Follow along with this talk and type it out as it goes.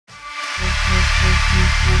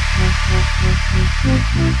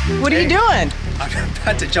What are you doing? I'm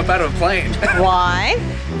about to jump out of a plane. Why?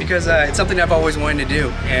 Because it's something I've always wanted to do,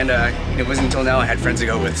 and it wasn't until now I had friends to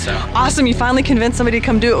go with, so. Awesome, you finally convinced somebody to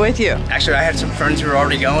come do it with you. Actually, I had some friends who were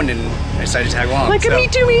already going, and I decided to tag along. Like, me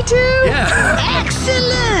too, me too. Yeah.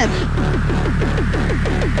 Excellent.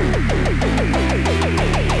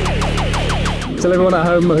 Tell everyone at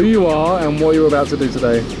home who you are and what you're about to do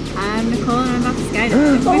today. I'm Nicole and I'm about to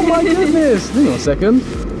skydive. Oh my goodness! Hang on a second.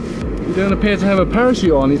 You don't appear to have a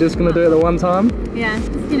parachute on. You're just going to do it at one time? Yeah,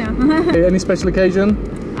 you know. Any special occasion?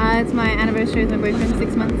 It's my anniversary with my boyfriend,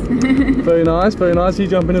 6 months. Very nice, very nice. You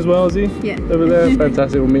jumping as well, is he? Yeah. Over there?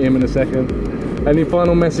 Fantastic. We'll meet him in a second. Any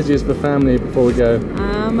final messages for family before we go?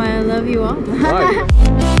 I love you all. Right.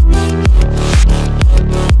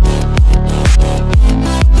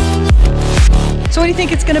 So what do you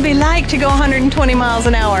think it's going to be like to go 120 miles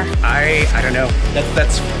an hour? I don't know.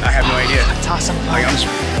 That's I have no idea. That's awesome. Like, I'm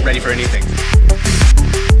just ready for anything.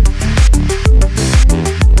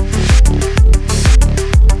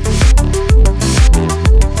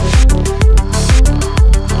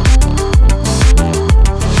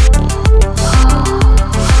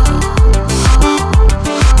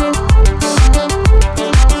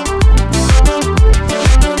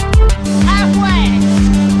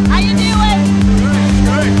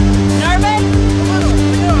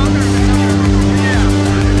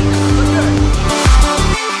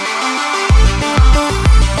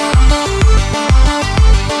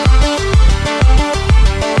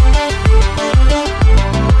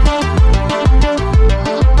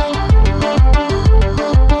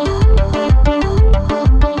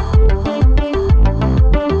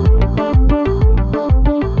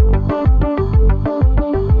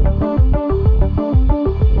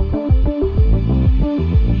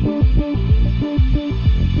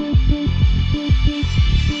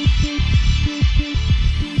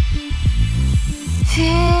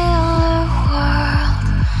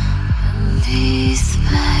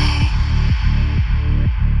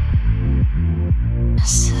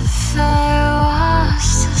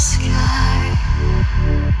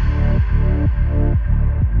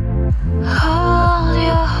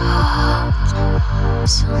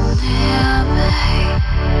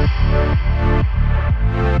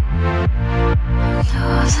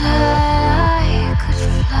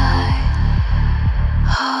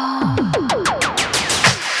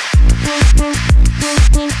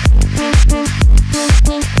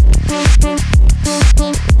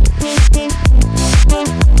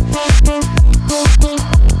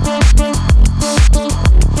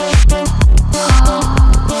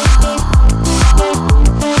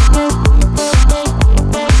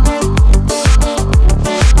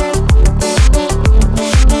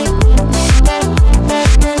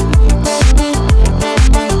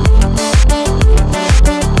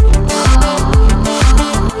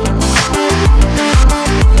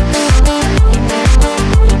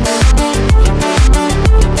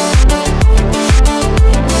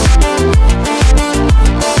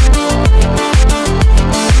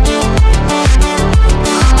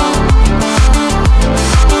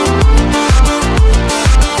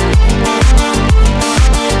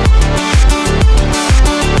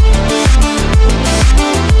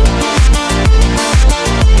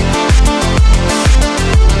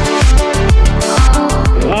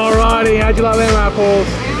 How'd you like them apples?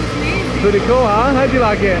 Pretty cool, huh? How'd you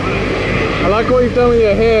like it? I like what you've done with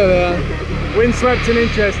your hair there. Windswept and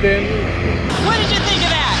interesting. What did you think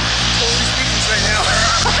of that? Totally speechless right now.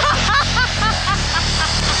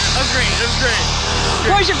 That was great. That was great.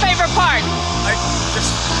 What was your favorite part? I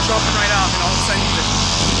just jumping right off, and all of a sudden you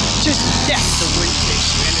just Yes. the wind takes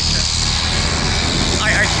you, and it's just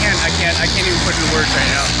I can't even put it in words right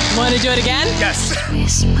now. Want to do it again? Yes. We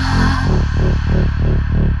smile.